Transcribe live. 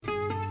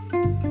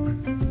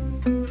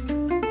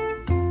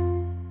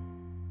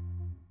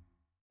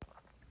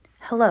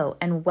Hello,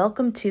 and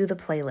welcome to The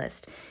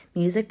Playlist,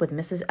 Music with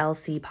Mrs.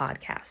 LC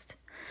podcast.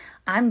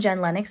 I'm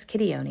Jen Lennox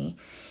Kittione,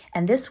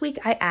 and this week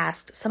I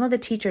asked some of the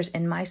teachers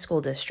in my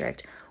school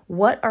district,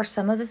 what are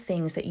some of the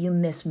things that you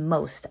miss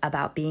most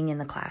about being in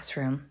the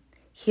classroom?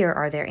 Here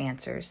are their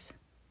answers.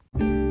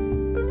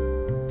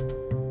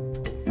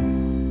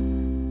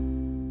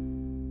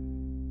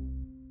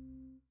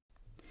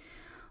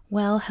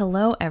 Well,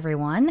 hello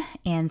everyone,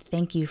 and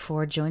thank you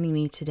for joining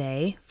me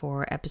today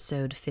for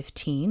episode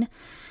 15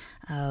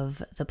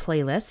 of The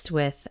Playlist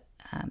with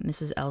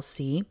Mrs.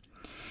 LC.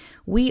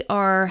 We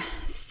are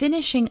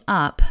finishing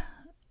up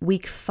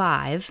week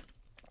 5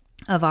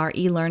 of our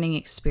e-learning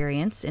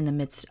experience in the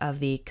midst of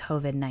the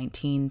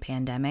COVID-19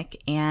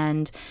 pandemic,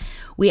 and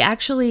we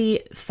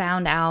actually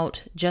found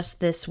out just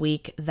this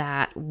week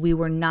that we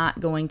were not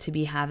going to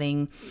be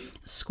having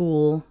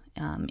school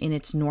in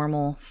its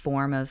normal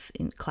form of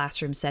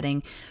classroom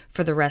setting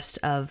for the rest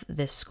of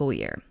this school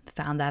year.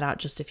 Found that out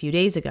just a few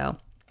days ago.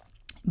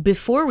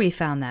 Before we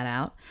found that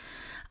out,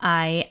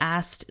 I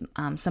asked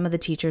some of the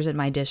teachers in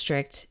my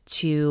district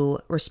to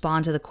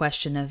respond to the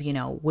question of,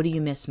 what do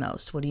you miss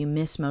most? What do you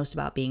miss most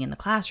about being in the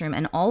classroom?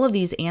 And all of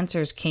these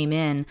answers came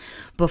in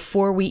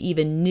before we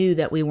even knew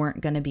that we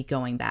weren't going to be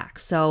going back.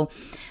 So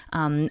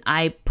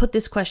I put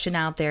this question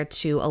out there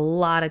to a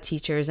lot of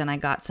teachers, and I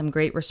got some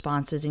great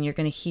responses, and you're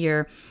going to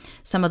hear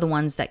some of the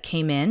ones that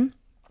came in.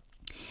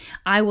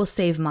 I will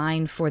save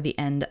mine for the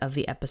end of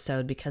the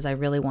episode because I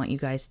really want you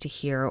guys to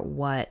hear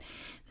what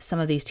some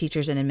of these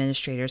teachers and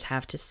administrators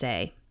have to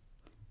say.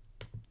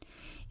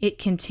 It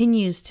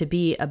continues to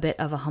be a bit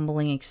of a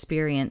humbling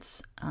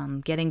experience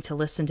getting to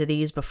listen to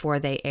these before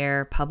they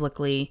air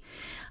publicly.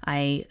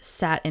 I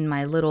sat in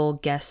my little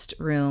guest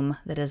room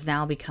that has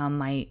now become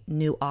my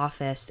new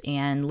office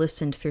and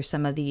listened through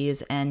some of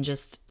these and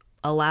just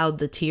allowed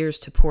the tears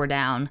to pour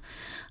down.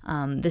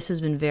 This has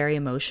been very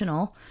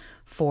emotional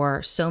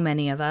for so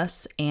many of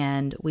us,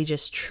 and we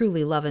just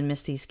truly love and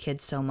miss these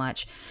kids so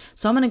much.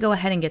 So I'm going to go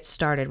ahead and get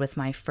started with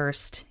my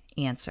first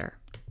answer.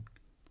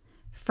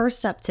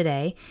 First up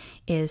today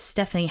is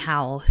Stephanie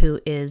Howell,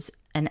 who is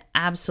an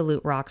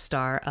absolute rock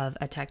star of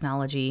a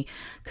technology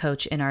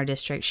coach in our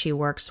district. She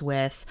works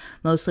with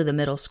mostly the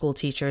middle school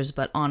teachers,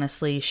 but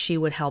honestly, she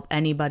would help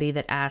anybody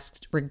that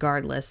asked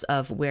regardless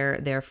of where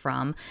they're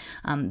from.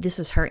 This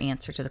is her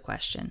answer to the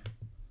question.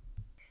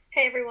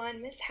 Hey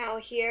everyone, Miss Howell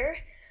here.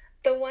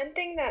 The one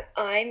thing that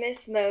I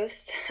miss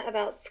most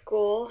about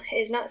school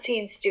is not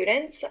seeing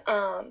students.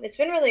 It's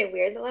been really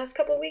weird the last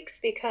couple of weeks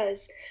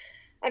because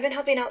I've been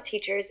helping out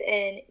teachers,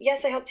 and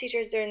yes, I help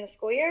teachers during the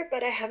school year,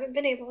 but I haven't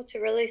been able to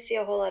really see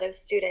a whole lot of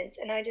students,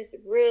 and I just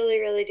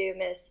really do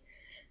miss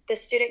the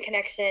student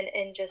connection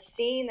and just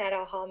seeing that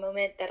aha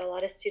moment that a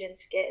lot of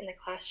students get in the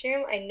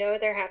classroom. I know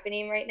they're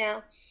happening right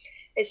now.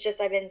 It's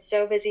just I've been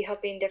so busy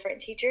helping different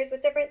teachers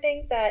with different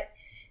things that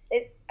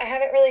I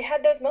haven't really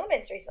had those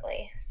moments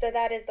recently. So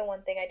that is the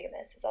one thing I do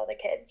miss, is all the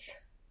kids.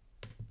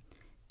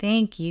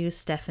 Thank you,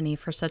 Stephanie,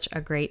 for such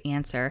a great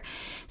answer.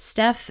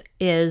 Steph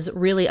is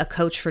really a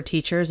coach for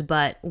teachers,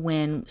 but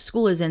when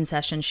school is in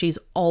session, she's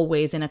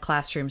always in a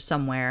classroom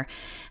somewhere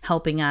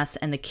helping us,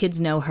 and the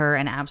kids know her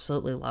and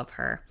absolutely love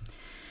her.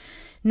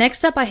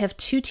 Next up, I have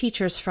 2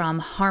 teachers from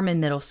Harmon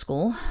Middle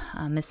School,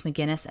 Miss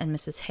McGinnis and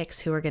Mrs.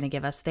 Hicks, who are going to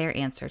give us their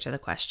answer to the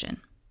question.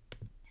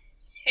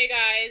 Hey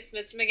guys,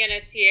 Miss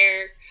McGinnis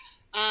here.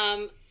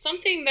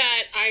 Something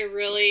that I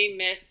really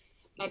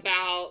miss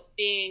about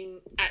being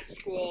at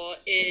school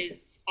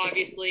is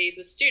obviously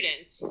the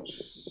students.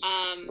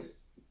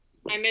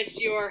 I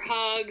miss your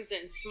hugs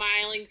and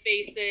smiling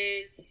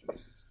faces.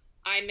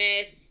 I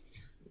miss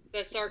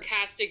the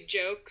sarcastic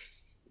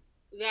jokes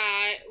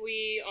that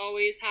we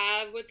always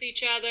have with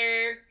each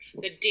other,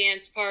 the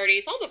dance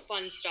parties, all the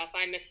fun stuff.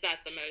 I miss that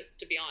the most,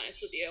 to be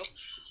honest with you.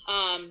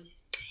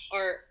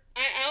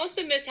 I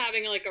also miss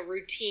having like a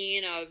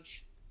routine of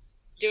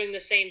doing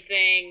the same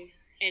thing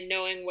and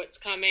knowing what's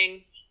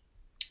coming.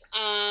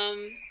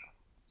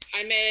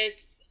 I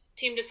miss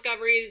Team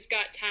Discovery's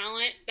Got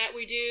Talent that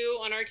we do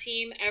on our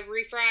team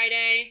every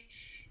Friday.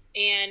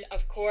 And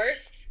of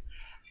course,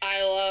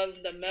 I love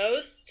the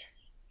most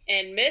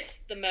and miss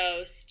the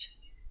most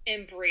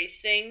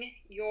embracing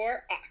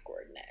your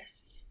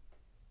awkwardness.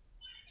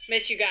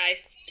 Miss you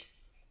guys.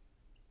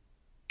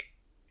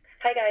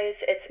 Hi guys,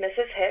 it's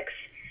Mrs. Hicks.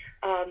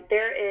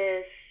 There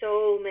is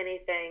so many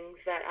things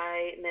that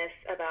I miss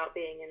about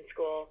being in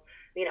school.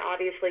 I mean,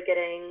 obviously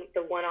getting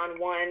the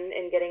one-on-one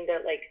and getting to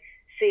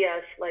see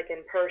us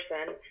in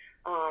person,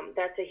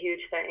 that's a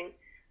huge thing.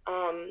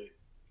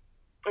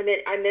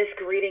 I miss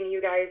greeting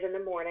you guys in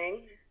the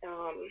morning.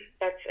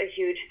 That's a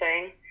huge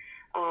thing.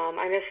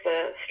 I miss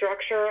the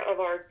structure of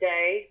our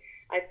day.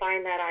 I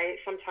find that I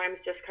sometimes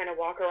just kind of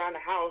walk around the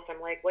house. I'm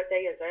like, what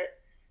day is it?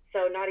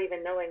 So not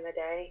even knowing the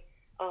day.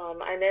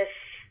 I miss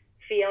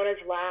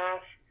Fiona's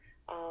laugh.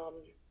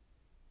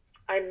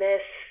 I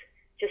miss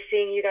just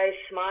seeing you guys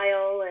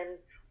smile and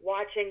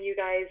watching you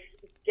guys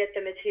get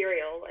the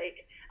material.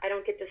 I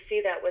don't get to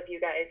see that with you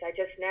guys. I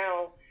just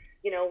now,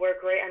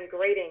 I'm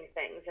grading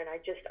things, and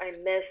I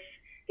miss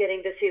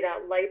getting to see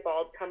that light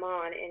bulb come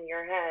on in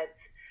your heads.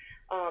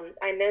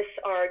 I miss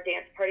our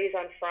dance parties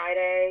on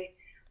Friday.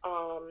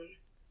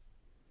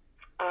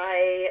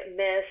 I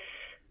miss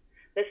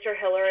Mr.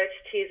 Hillerich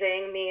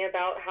teasing me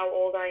about how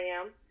old I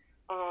am,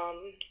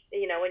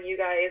 and you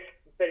guys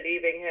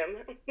believing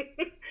him.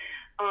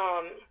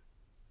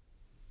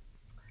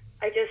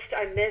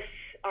 I miss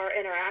our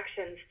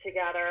interactions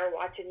together,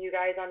 watching you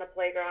guys on the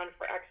playground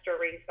for extra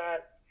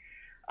recess.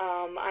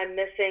 I'm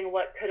missing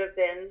what could have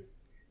been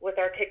with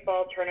our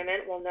kickball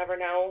tournament. We'll never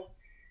know,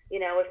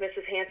 if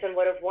Mrs. Hanson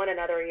would have won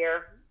another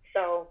year.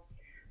 So,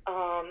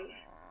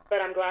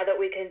 but I'm glad that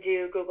we can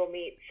do Google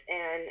Meets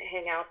and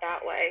hang out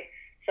that way.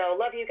 So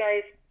love you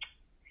guys.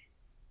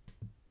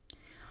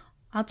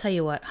 I'll tell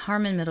you what,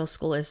 Harmon Middle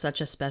School is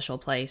such a special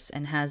place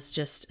and has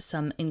just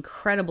some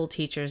incredible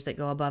teachers that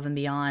go above and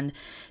beyond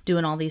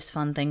doing all these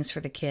fun things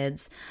for the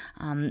kids.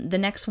 The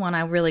next one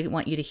I really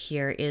want you to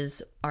hear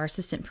is our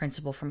assistant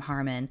principal from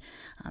Harmon,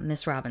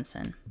 Miss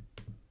Robinson.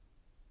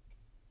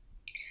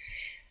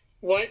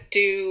 What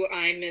do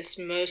I miss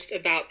most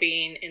about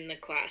being in the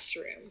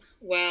classroom?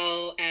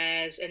 Well,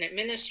 as an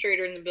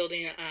administrator in the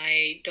building,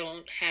 I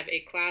don't have a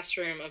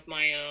classroom of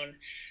my own.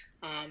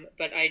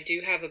 But I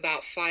do have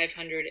about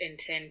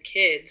 510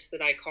 kids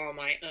that I call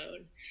my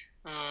own.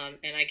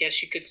 And I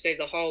guess you could say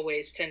the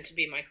hallways tend to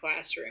be my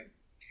classroom.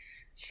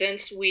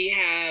 Since we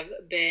have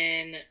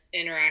been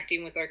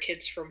interacting with our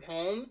kids from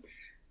home,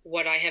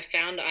 what I have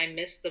found I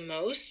miss the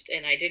most,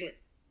 and I didn't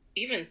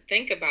even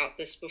think about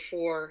this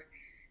before,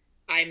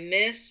 I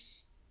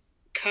miss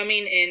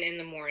coming in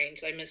the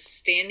mornings. I miss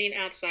standing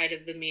outside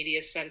of the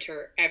media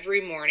center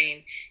every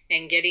morning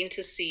and getting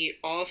to see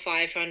all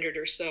 500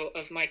 or so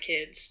of my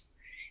kids.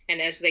 And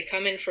as they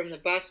come in from the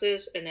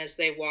buses and as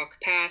they walk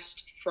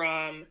past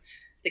from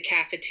the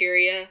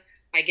cafeteria,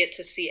 I get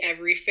to see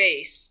every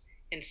face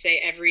and say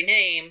every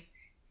name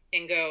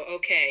and go,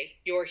 okay,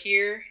 you're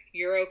here,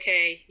 you're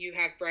okay, you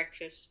have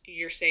breakfast,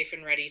 you're safe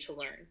and ready to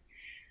learn.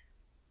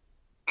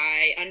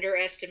 I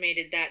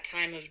underestimated that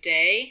time of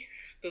day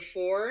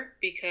before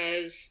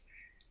because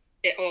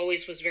it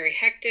always was very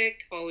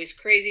hectic, always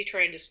crazy,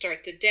 trying to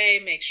start the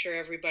day, make sure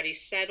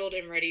everybody's settled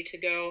and ready to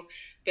go.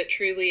 But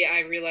truly, I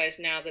realize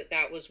now that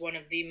that was one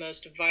of the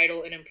most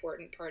vital and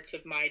important parts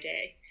of my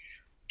day.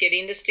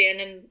 Getting to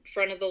stand in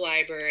front of the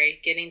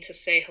library, getting to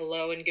say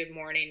hello and good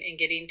morning, and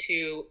getting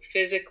to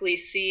physically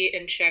see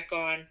and check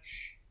on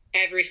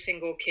every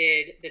single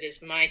kid that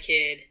is my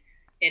kid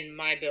in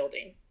my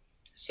building.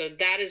 So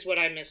that is what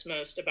I miss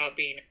most about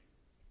being.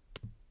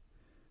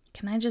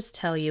 Can I just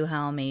tell you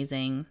how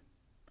amazing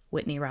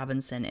Whitney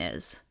Robinson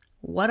is?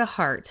 What a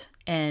heart,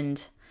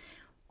 and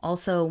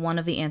also one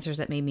of the answers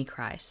that made me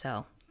cry.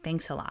 So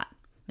thanks a lot,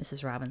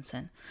 Mrs.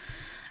 Robinson.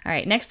 All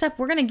right, next up,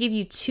 we're going to give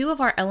you two of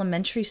our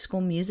elementary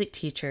school music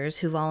teachers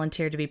who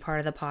volunteered to be part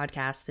of the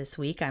podcast this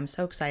week. I'm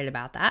so excited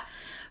about that.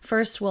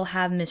 First, we'll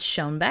have Miss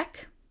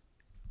Schoenbeck,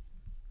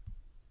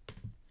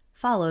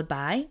 followed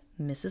by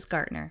Mrs.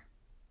 Gartner.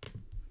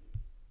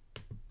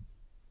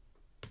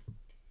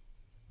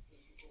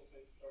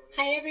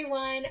 Hi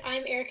everyone,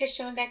 I'm Erica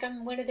Schoenbeck.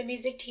 I'm one of the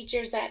music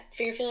teachers at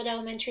Fairfield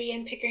Elementary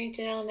and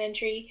Pickerington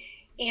Elementary.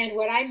 And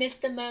what I miss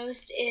the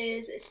most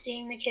is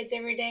seeing the kids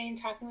every day and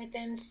talking with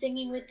them,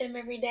 singing with them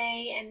every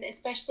day. And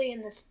especially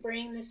in the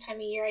spring, this time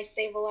of year, I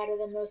save a lot of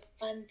the most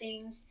fun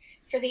things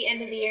for the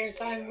end of the year. And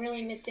so I'm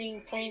really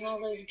missing playing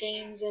all those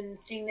games and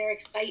seeing their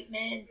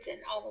excitement and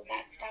all of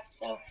that stuff.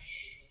 So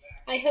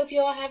I hope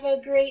you all have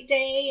a great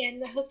day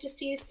and I hope to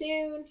see you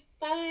soon.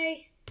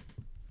 Bye.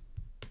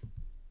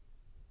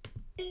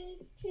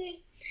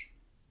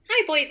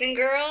 Hi, boys and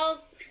girls.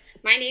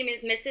 My name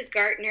is Mrs.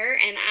 Gartner,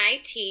 and I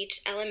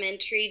teach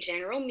elementary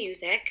general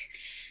music.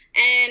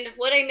 And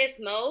what I miss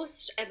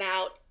most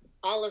about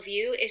all of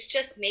you is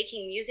just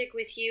making music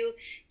with you,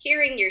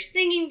 hearing your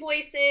singing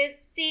voices,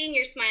 seeing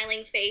your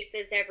smiling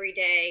faces every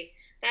day.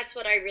 That's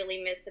what I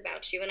really miss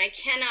about you, and I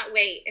cannot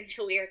wait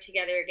until we are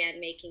together again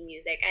making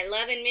music. I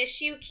love and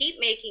miss you. Keep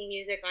making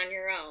music on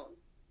your own.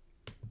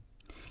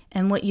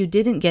 And what you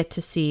didn't get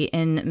to see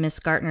in Miss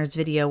Gartner's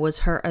video was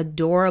her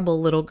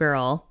adorable little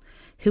girl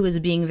who was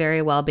being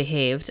very well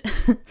behaved,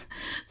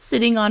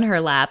 sitting on her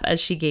lap as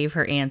she gave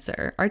her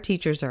answer. Our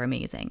teachers are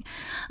amazing.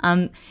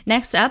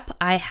 Next up,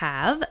 I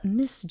have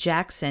Miss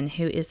Jackson,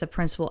 who is the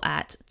principal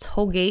at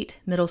Tollgate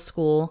Middle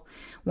School,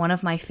 one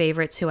of my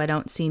favorites who I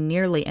don't see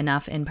nearly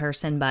enough in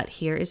person, but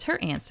here is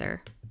her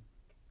answer.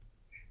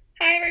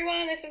 Hi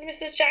everyone, this is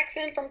Mrs.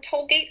 Jackson from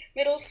Tollgate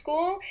Middle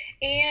School,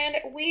 and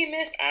we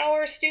miss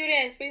our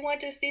students. We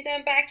want to see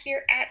them back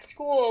here at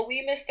school.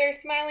 We miss their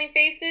smiling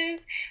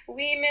faces,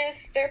 we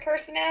miss their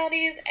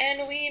personalities,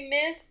 and we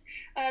miss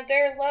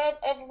their love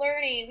of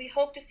learning. We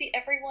hope to see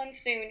everyone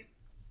soon.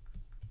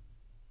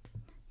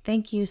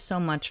 Thank you so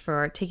much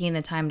for taking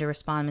the time to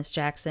respond, Miss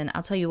Jackson.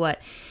 I'll tell you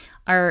what,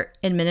 our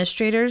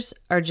administrators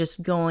are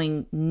just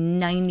going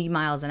 90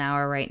 miles an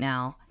hour right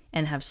now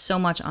and have so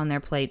much on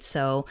their plate.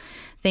 So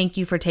thank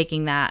you for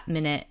taking that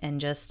minute and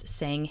just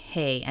saying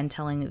hey and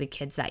telling the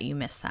kids that you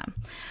miss them.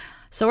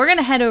 So we're going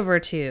to head over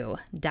to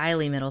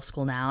Diley Middle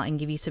School now and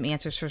give you some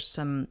answers for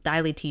some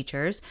Diley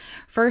teachers.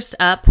 First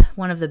up,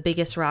 one of the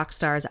biggest rock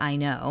stars I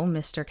know,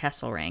 Mr.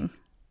 Kesselring.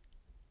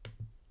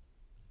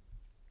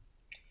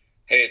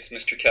 Hey, it's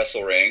Mr.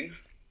 Kesselring.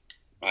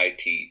 I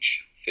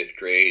teach 5th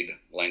grade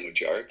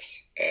language arts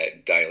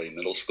at Diley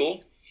Middle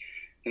School.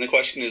 And the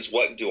question is,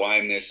 what do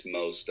I miss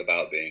most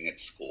about being at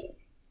school?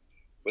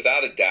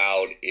 Without a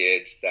doubt,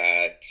 it's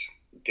that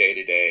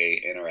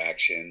day-to-day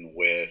interaction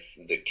with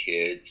the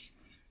kids.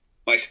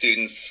 My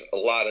students, a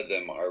lot of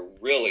them are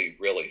really,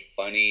 really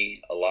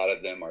funny. A lot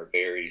of them are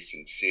very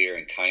sincere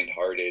and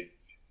kind-hearted.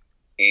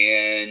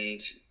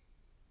 And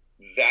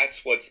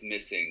that's what's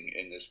missing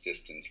in this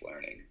distance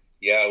learning.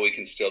 Yeah, we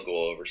can still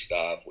go over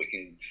stuff. We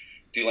can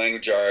do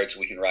language arts.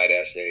 We can write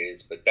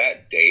essays. But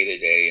that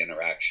day-to-day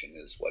interaction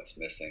is what's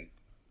missing.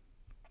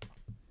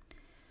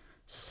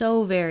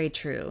 So very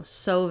true.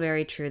 So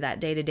very true, that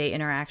day-to-day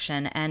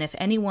interaction. And if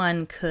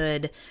anyone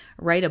could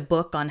write a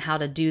book on how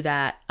to do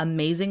that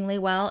amazingly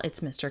well, it's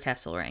Mr.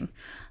 Kesselring.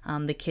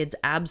 The kids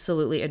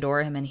absolutely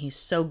adore him, and he's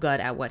so good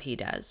at what he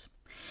does.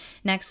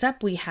 Next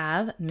up, we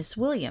have Miss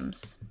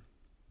Williams.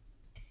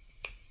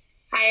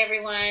 Hi,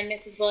 everyone.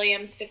 Mrs.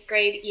 Williams, 5th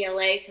grade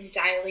ELA from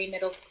Diley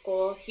Middle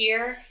School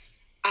here.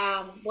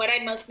 What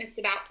I most missed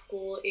about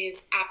school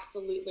is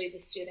absolutely the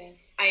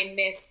students. I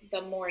miss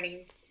the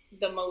mornings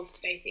the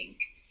most, I think.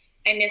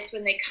 I miss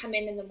when they come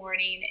in the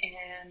morning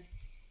and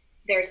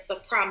there's the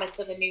promise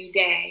of a new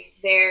day.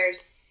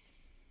 There's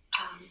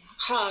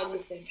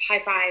hugs and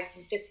high fives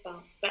and fist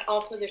bumps, but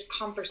also there's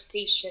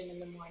conversation in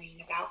the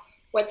morning about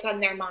what's on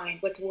their mind,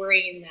 what's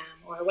worrying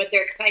them, or what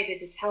they're excited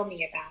to tell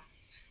me about.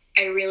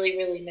 I really,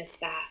 really miss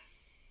that.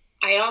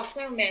 I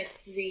also miss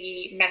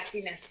the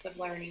messiness of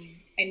learning.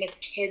 I miss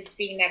kids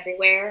being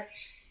everywhere,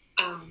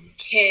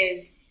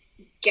 kids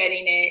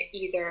getting it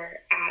either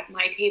at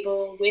my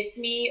table with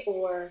me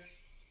or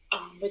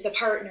with a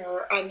partner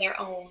or on their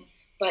own,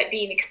 but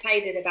being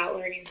excited about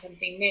learning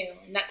something new.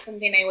 And that's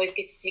something I always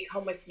get to take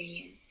home with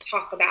me and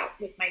talk about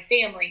with my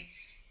family,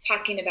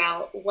 talking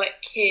about what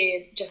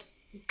kid just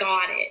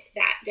got it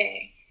that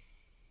day.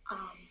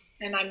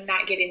 And I'm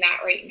not getting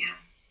that right now.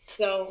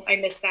 So I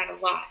miss that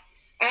a lot.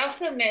 I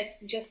also miss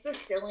just the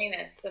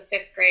silliness of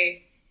 5th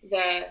grade,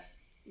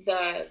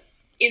 the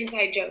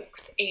inside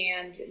jokes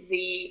and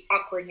the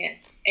awkwardness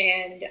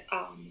and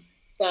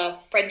the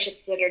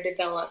friendships that are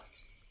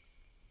developed.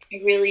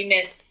 I really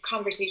miss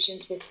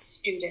conversations with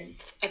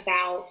students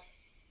about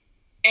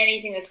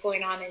anything that's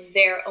going on in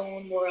their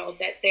own world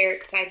that they're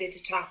excited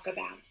to talk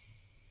about.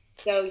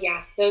 So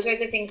yeah, those are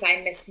the things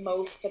I miss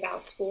most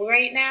about school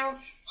right now.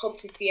 Hope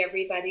to see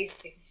everybody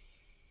soon.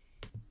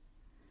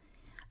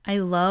 I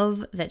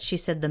love that she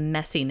said the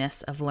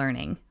messiness of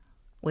learning,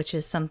 which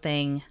is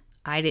something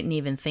I didn't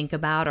even think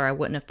about, or I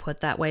wouldn't have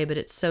put that way, but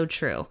it's so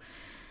true.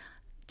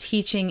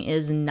 Teaching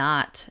is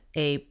not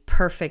a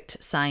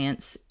perfect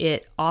science.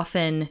 It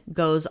often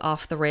goes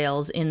off the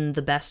rails in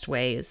the best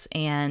ways,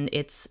 and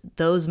it's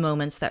those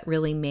moments that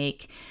really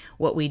make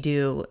what we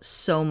do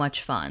so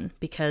much fun,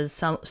 because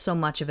so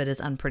much of it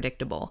is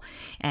unpredictable,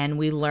 and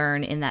we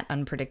learn in that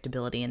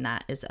unpredictability, and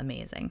that is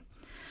amazing.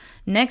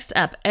 Next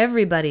up,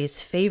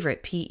 everybody's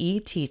favorite PE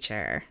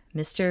teacher,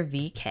 Mr.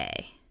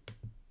 VK.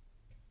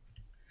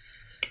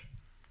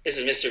 This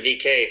is Mr.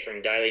 VK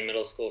from Diley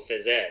Middle School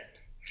Phys Ed.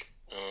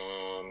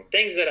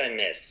 Things that I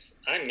miss.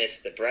 I miss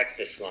the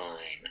breakfast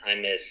line. I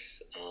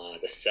miss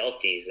the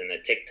selfies and the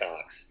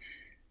TikToks.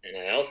 And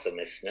I also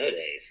miss snow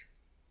days.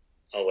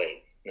 Oh,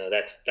 wait. No,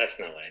 that's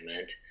not what I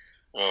meant.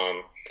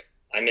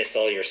 I miss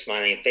all your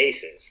smiling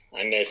faces.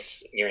 I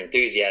miss your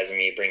enthusiasm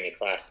you bring to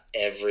class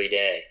every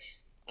day.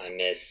 I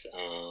miss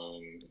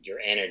your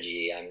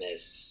energy. I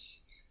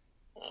miss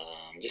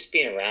just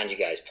being around you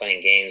guys,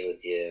 playing games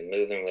with you,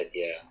 moving with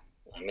you.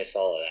 I miss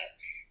all of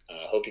that.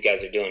 Hope you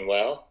guys are doing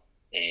well,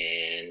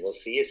 and we'll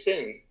see you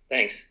soon.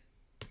 Thanks.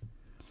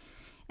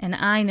 And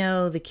I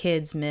know the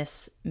kids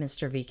miss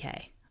Mr.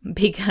 VK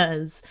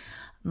because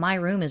my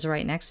room is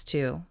right next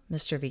to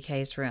Mr.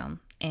 VK's room.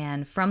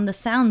 And from the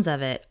sounds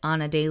of it,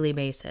 on a daily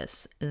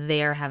basis,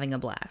 they are having a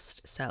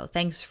blast. So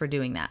thanks for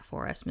doing that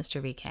for us,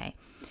 Mr. VK.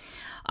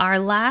 Our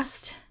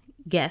last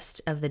guest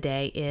of the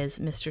day is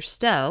Mr.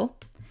 Stowe,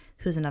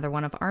 who's another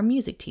one of our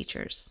music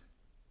teachers.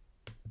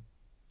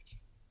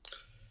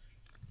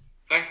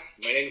 Hi,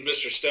 my name is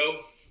Mr.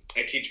 Stowe.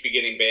 I teach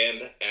beginning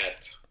band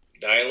at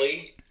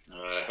Diley,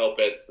 help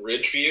at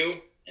Ridgeview,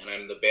 and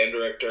I'm the band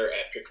director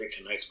at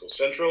Pickerington High School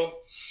Central.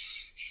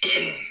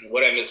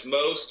 What I miss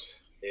most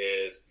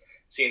is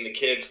seeing the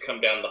kids come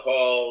down the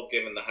hall,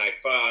 giving the high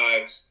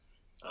fives,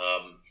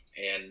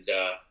 and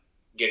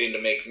getting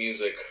to make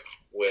music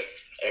with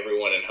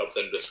everyone and help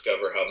them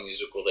discover how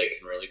musical they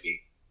can really be.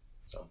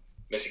 So,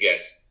 miss you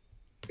guys.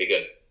 Be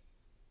good.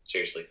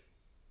 Seriously.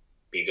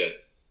 Be good.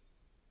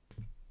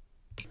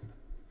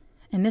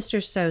 And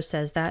Mr. Stowe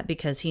says that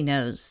because he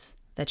knows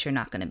that you're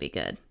not going to be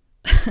good.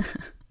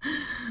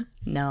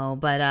 No,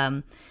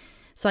 but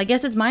so I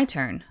guess it's my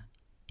turn.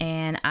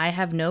 And I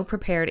have no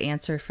prepared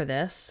answer for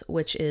this,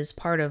 which is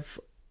part of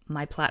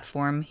my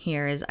platform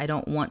here is I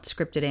don't want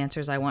scripted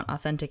answers. I want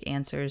authentic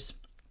answers.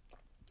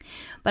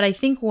 But I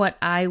think what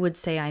I would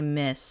say I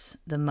miss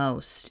the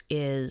most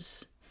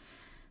is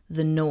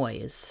the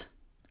noise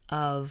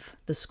of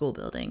the school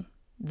building,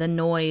 the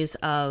noise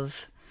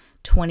of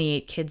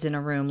 28 kids in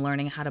a room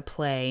learning how to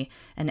play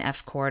an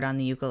F chord on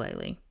the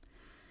ukulele.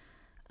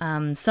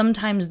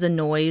 Sometimes the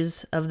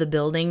noise of the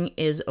building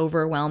is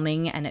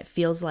overwhelming and it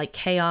feels like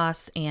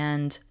chaos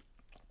and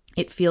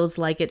it feels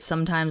like it's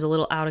sometimes a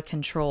little out of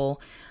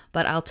control.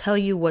 But I'll tell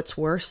you what's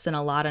worse than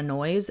a lot of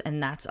noise,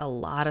 and that's a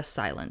lot of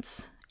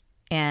silence.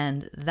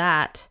 And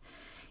that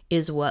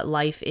is what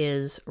life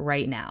is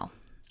right now.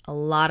 A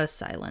lot of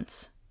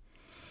silence.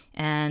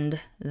 And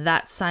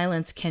that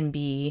silence can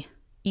be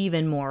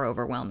even more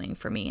overwhelming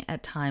for me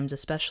at times,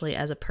 especially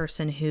as a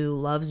person who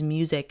loves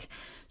music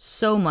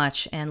so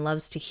much and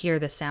loves to hear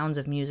the sounds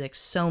of music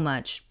so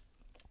much.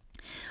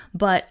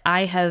 But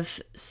I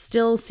have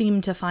still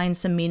seemed to find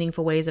some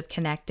meaningful ways of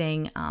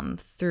connecting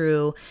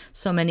through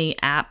so many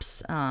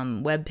apps,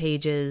 web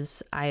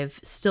pages.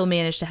 I've still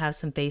managed to have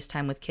some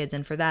FaceTime with kids,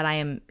 and for that I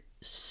am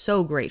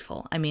so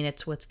grateful. I mean,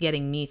 it's what's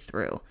getting me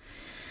through.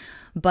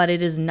 But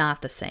it is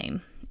not the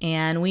same.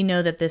 And we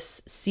know that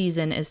this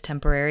season is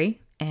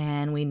temporary.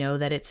 And we know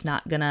that it's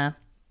not going to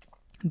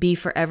be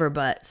forever,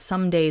 but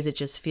some days it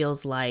just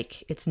feels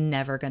like it's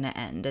never going to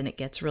end and it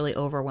gets really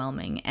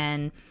overwhelming.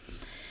 And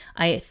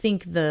I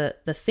think the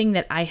thing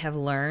that I have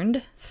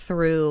learned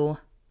through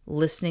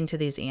listening to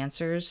these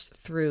answers,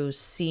 through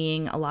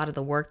seeing a lot of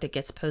the work that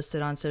gets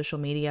posted on social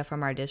media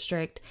from our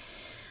district,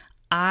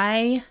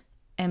 I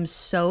am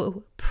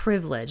so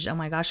privileged. Oh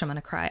my gosh, I'm going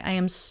to cry. I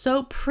am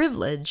so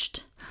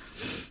privileged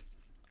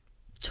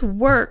to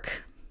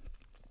work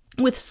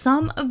with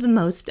some of the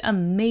most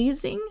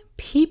amazing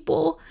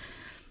people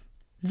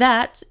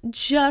that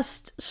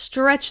just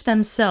stretch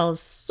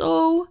themselves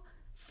so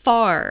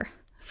far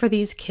for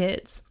these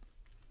kids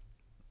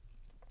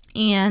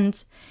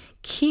and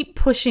keep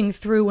pushing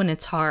through when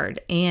it's hard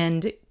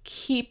and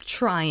keep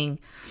trying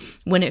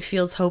when it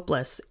feels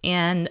hopeless.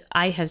 And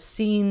I have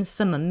seen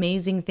some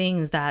amazing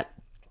things that,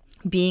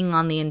 being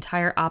on the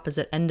entire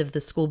opposite end of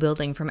the school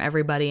building from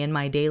everybody in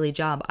my daily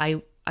job,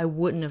 I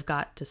wouldn't have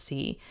got to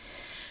see.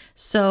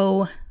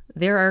 So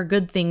there are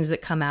good things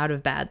that come out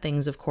of bad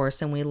things, of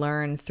course, and we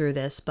learn through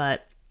this,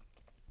 but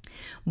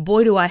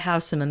boy, do I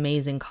have some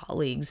amazing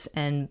colleagues,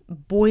 and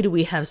boy, do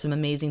we have some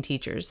amazing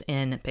teachers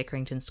in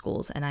Pickerington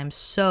schools, and I'm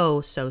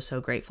so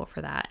grateful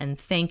for that. And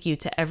thank you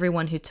to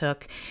everyone who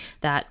took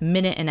that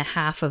minute and a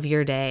half of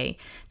your day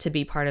to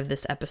be part of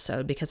this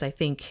episode, because I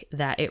think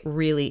that it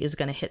really is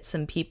going to hit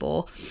some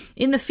people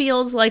in the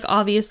feels, like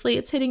obviously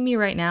it's hitting me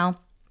right now,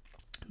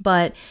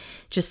 but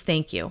just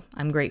thank you.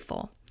 I'm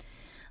grateful.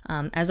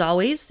 As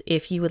always,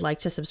 if you would like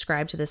to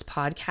subscribe to this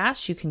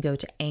podcast, you can go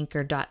to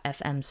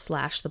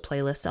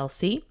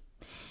anchor.fm/theplaylistlc.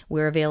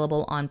 We're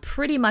available on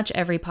pretty much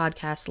every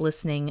podcast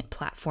listening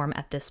platform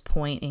at this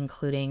point,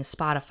 including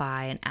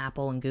Spotify and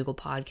Apple and Google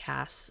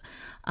Podcasts.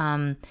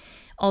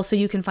 Also,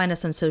 you can find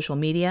us on social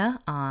media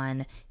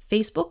on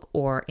Facebook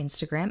or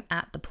Instagram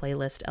at The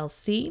Playlist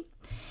LC.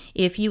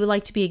 If you would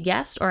like to be a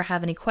guest or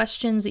have any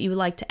questions that you would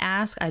like to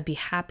ask, I'd be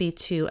happy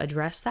to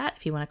address that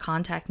if you want to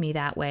contact me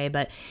that way.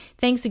 But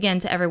thanks again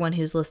to everyone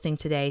who's listening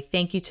today.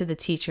 Thank you to the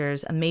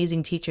teachers,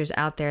 amazing teachers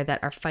out there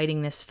that are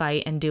fighting this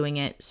fight and doing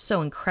it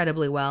so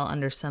incredibly well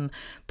under some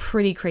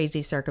pretty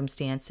crazy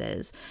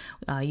circumstances.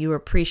 You are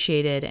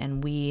appreciated,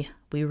 and we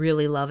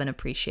really love and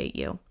appreciate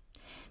you.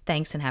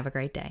 Thanks, and have a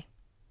great day.